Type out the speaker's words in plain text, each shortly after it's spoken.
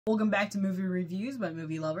Welcome back to Movie Reviews by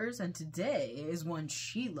Movie Lovers, and today is one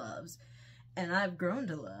she loves, and I've grown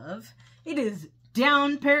to love. It is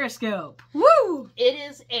Down Periscope. Woo! It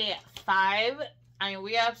is a 5. I mean,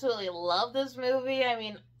 we absolutely love this movie. I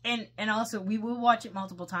mean... And also, we will watch it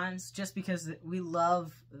multiple times, just because we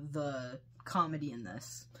love the comedy in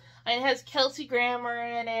this. And it has Kelsey Grammer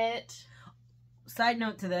in it. Side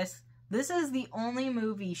note to this, this is the only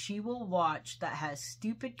movie she will watch that has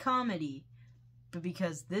stupid comedy, but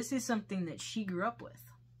because this is something that she grew up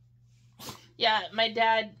with. Yeah, my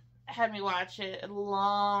dad had me watch it a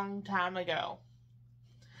long time ago.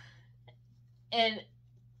 And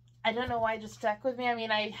I don't know why it just stuck with me. I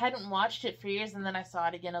mean, I hadn't watched it for years, and then I saw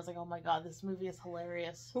it again. I was like, oh my god, this movie is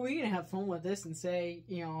hilarious. Well, we can have fun with this and say,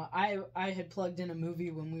 you know, I had plugged in a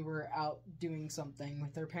movie when we were out doing something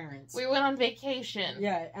with our parents. We went on vacation.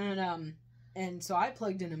 Yeah, and so I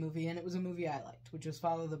plugged in a movie, and it was a movie I liked, which was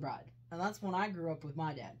Follow the Bride. And that's when I grew up with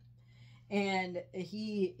my dad. And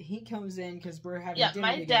he comes in because we're having dinner together.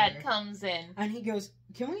 Yeah, my dad comes in. And he goes,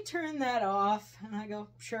 can we turn that off? And I go,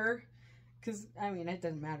 sure. Because, I mean, it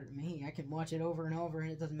doesn't matter to me. I can watch it over and over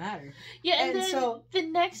and it doesn't matter. Yeah, and then so, the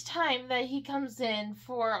next time that he comes in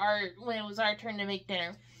when it was our turn to make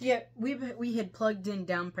dinner. Yeah, we had plugged in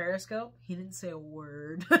Down Periscope. He didn't say a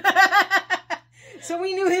word. So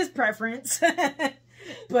we knew his preference.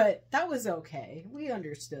 But that was okay. We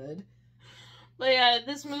understood. But yeah,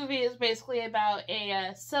 this movie is basically about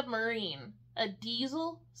a submarine. A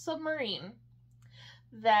diesel submarine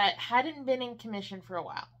that hadn't been in commission for a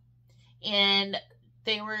while. And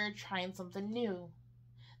they were trying something new.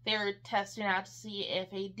 They were testing out to see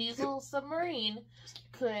if a diesel submarine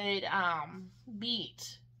could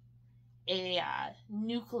beat a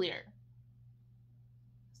nuclear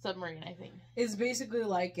submarine, I think. It's basically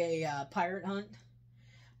like a pirate hunt.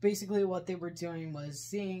 Basically what they were doing was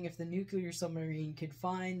seeing if the nuclear submarine could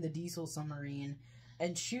find the diesel submarine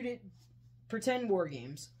and shoot it, pretend war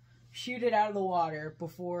games, shoot it out of the water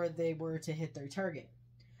before they were to hit their target.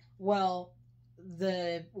 Well,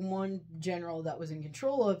 the one general that was in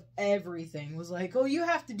control of everything was like, oh, you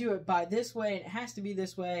have to do it by this way, and it has to be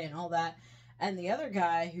this way, and all that. And the other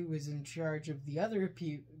guy who was in charge of the other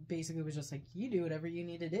basically was just like, you do whatever you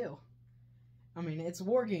need to do. I mean, it's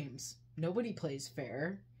war games. Nobody plays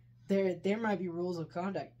fair. There might be rules of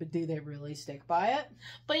conduct, but do they really stick by it?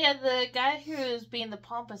 But yeah, the guy who was being the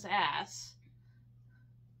pompous ass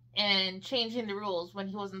and changing the rules when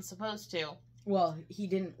he wasn't supposed to. Well, he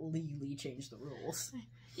didn't legally change the rules.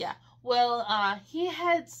 Yeah. Well, he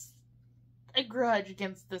had a grudge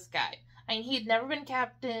against this guy. I mean, he'd never been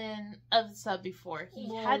captain of the sub before.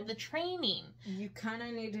 He had the training. You kind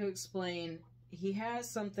of need to explain. He has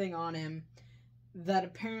something on him that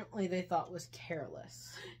apparently they thought was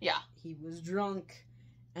careless. Yeah. He was drunk,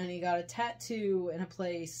 and he got a tattoo in a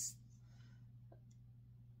place...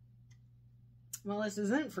 Well, this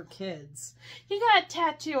isn't for kids. He got a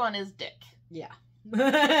tattoo on his dick. Yeah.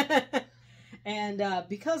 And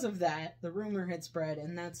because of that, the rumor had spread,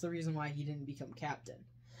 and that's the reason why he didn't become captain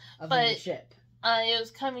of the ship. It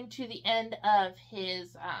was coming to the end of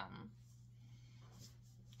his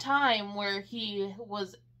time where he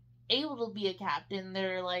was able to be a captain.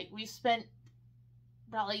 They're like, we spent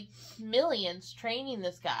probably millions training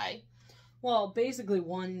this guy. Well, basically,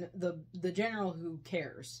 the general who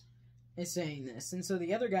cares is saying this, and so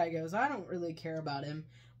the other guy goes, I don't really care about him,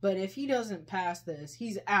 but if he doesn't pass this,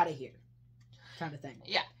 he's out of here, kind of thing.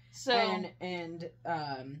 Yeah. So and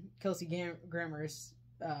Kelsey Grammer's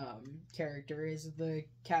character is the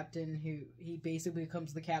captain who he basically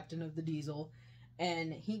becomes the captain of the diesel,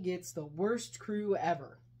 and he gets the worst crew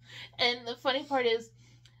ever. And the funny part is,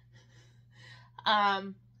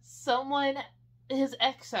 his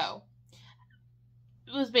exo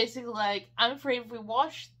was basically like, I'm afraid if we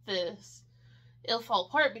wash this, it'll fall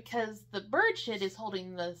apart because the bird shit is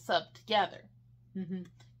holding the sub together. Mm-hmm.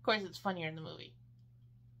 Of course, it's funnier in the movie.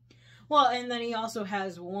 Well, and then he also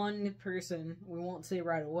has one person, we won't say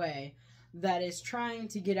right away, that is trying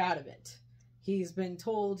to get out of it. He's been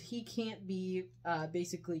told he can't be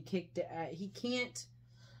basically kicked out. He can't...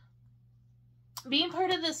 Being part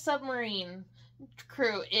of the submarine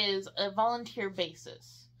crew is a volunteer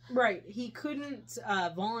basis. Right. He couldn't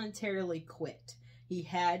voluntarily quit. He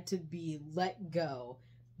had to be let go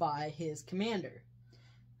by his commander.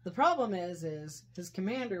 The problem is his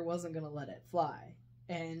commander wasn't going to let it fly.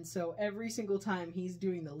 And so every single time he's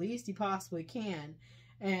doing the least he possibly can.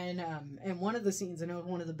 And one of the scenes, I know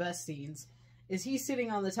one of the best scenes, is he's sitting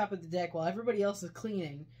on the top of the deck while everybody else is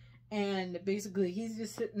cleaning. And basically, he's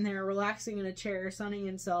just sitting there relaxing in a chair, sunning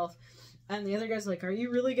himself. And the other guy's like, are you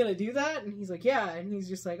really going to do that? And he's like, yeah. And he's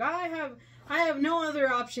just like, I I have no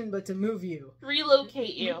other option but to move you.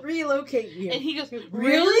 Relocate you. Relocate you. And he goes,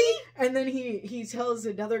 really? And then he tells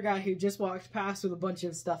another guy who just walked past with a bunch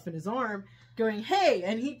of stuff in his arm, going, hey!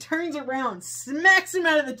 And he turns around, smacks him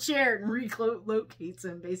out of the chair, and relocates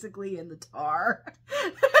him, basically, in the tar.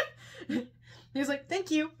 He's like,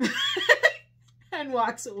 thank you. And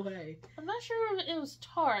walks away. I'm not sure if it was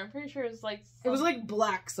tar. I'm pretty sure it was like... It was like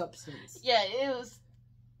black substance. Yeah, it was...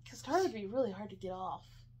 Because tar would be really hard to get off.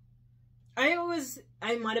 I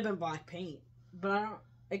might have been black paint. But I don't...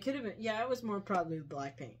 It could have been... Yeah, it was more probably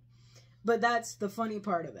black paint. But that's the funny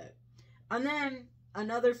part of it. And then,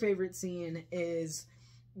 another favorite scene is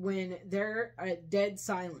when they're at dead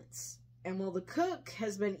silence. And while the cook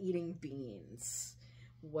has been eating beans,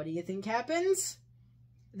 what do you think happens?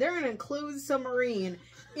 They're in an enclosed submarine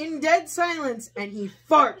in dead silence, and he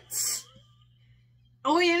farts.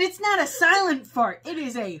 Oh, and it's not a silent fart. It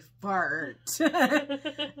is a fart.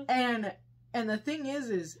 and the thing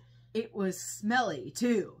is it was smelly,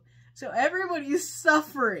 too. So everybody's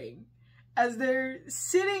suffering as they're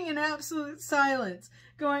sitting in absolute silence,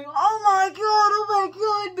 going, oh my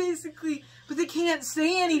god, basically. But they can't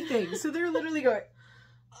say anything. So they're literally going...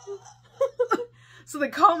 So the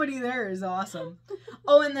comedy there is awesome.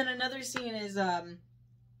 Oh, and then another scene is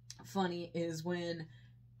funny is when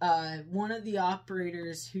one of the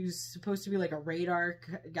operators, who's supposed to be like a radar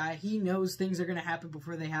guy, he knows things are going to happen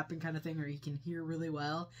before they happen kind of thing, or he can hear really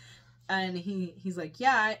well. And he's like,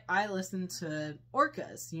 yeah, I listen to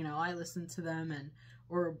orcas, you know, I listen to them, and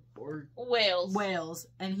or whales.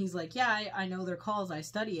 And he's like, yeah, I know their calls, I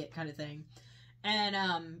study it kind of thing.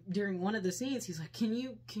 And during one of the scenes, he's like, can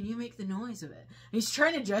you make the noise of it? And he's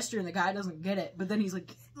trying to gesture, and the guy doesn't get it. But then he's like,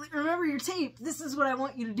 remember your tape. This is what I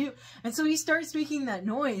want you to do. And so he starts making that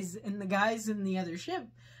noise, and the guys in the other ship,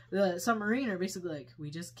 the submarine, are basically like, we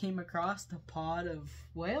just came across a pod of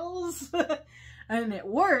whales. And it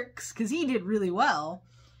works, because he did really well.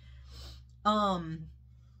 And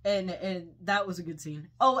that was a good scene.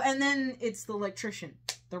 Oh, and then it's the electrician.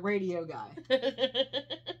 The radio guy.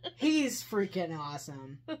 He's freaking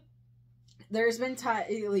awesome. There's been time,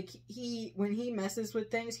 like, when he messes with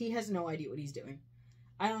things, he has no idea what he's doing.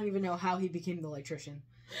 I don't even know how he became the electrician.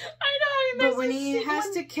 I know, but when he has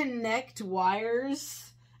to connect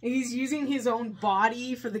wires, he's using his own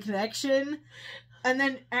body for the connection, and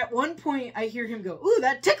then at one point, I hear him go, ooh,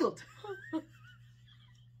 that tickled. I'm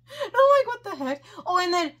like, what the heck? Oh,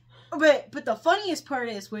 and then... But the funniest part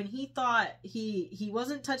is when he thought he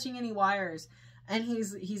wasn't touching any wires, and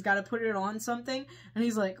he's got to put it on something, and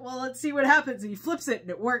he's like, well, let's see what happens, and he flips it, and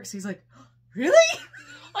it works. He's like, really?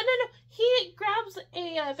 Oh, no, he grabs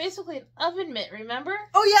basically an oven mitt, remember?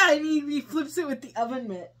 Oh, yeah, and he flips it with the oven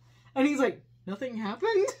mitt, and he's like, nothing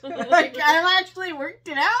happened? Like, I actually worked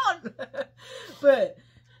it out. But...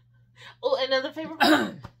 Oh, another favorite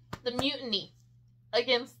part, the mutiny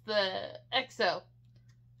against the EXO.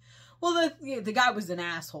 Well, the guy was an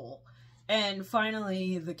asshole. And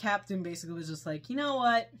finally, the captain basically was just like, you know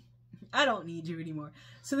what? I don't need you anymore.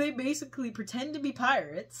 So they basically pretend to be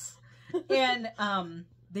pirates. And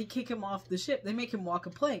they kick him off the ship. They make him walk a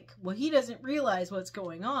plank. Well, he doesn't realize what's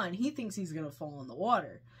going on. He thinks he's going to fall in the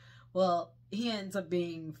water. Well, he ends up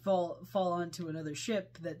fall onto another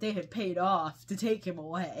ship that they had paid off to take him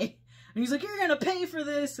away. And he's like, you're going to pay for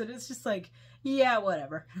this. And it's just like, yeah,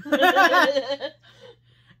 whatever.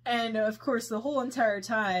 And, of course, the whole entire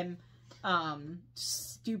time,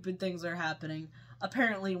 stupid things are happening.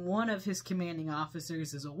 Apparently, one of his commanding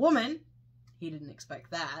officers is a woman. He didn't expect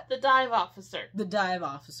that. The dive officer. The dive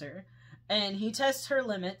officer. And he tests her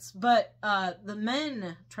limits, but the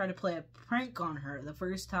men try to play a prank on her the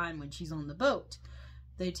first time when she's on the boat.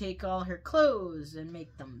 They take all her clothes and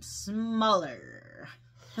make them smaller.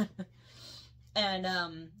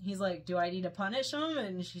 And he's like, do I need to punish them?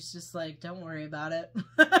 And she's just like, don't worry about it.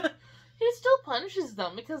 He still punishes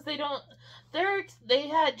them because they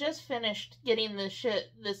had just finished getting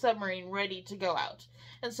the submarine ready to go out.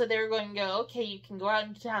 And so they were going to go, okay, you can go out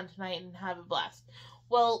into town tonight and have a blast.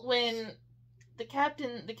 Well, when the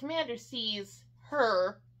commander sees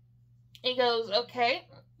her, he goes, okay,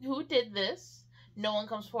 who did this? No one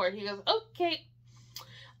comes forward. He goes, okay,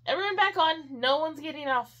 everyone back on. No one's getting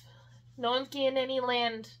off. No one's getting any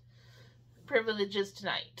land privileges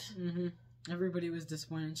tonight. Mm-hmm. Everybody was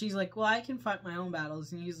disappointed. She's like, well, I can fight my own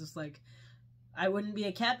battles. And he's just like, I wouldn't be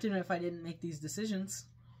a captain if I didn't make these decisions.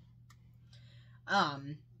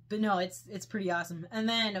 But no, it's pretty awesome. And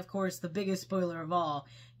then, of course, the biggest spoiler of all.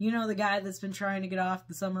 You know the guy that's been trying to get off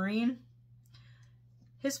the submarine?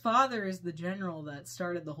 His father is the general that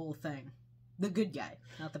started the whole thing. The good guy,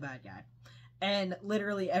 not the bad guy. And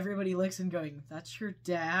literally everybody looks and going, that's your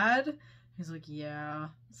dad? He's like, yeah.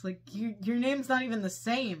 It's like, your name's not even the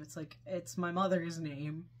same. It's like, it's my mother's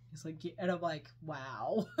name. He's like, and I'm like,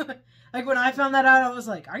 wow. Like, when I found that out, I was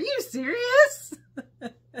like, are you serious?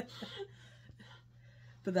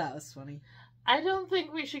 But that was funny. I don't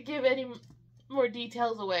think we should give any more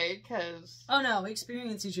details away, because... Oh, no.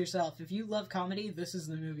 Experience it yourself. If you love comedy, this is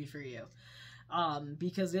the movie for you.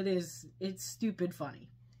 Because it's stupid funny.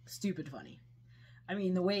 Stupid funny. I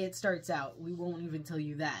mean, the way it starts out, we won't even tell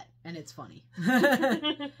you that, and it's funny.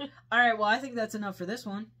 Alright, well, I think that's enough for this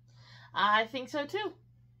one. I think so, too.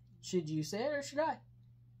 Should you say it, or should I?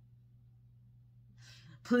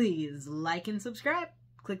 Please like and subscribe.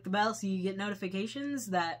 Click the bell so you get notifications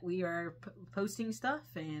that we are posting stuff,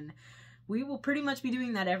 and we will pretty much be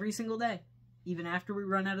doing that every single day, even after we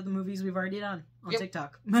run out of the movies we've already done on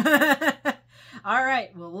TikTok.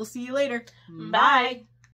 Alright, well, we'll see you later. Bye.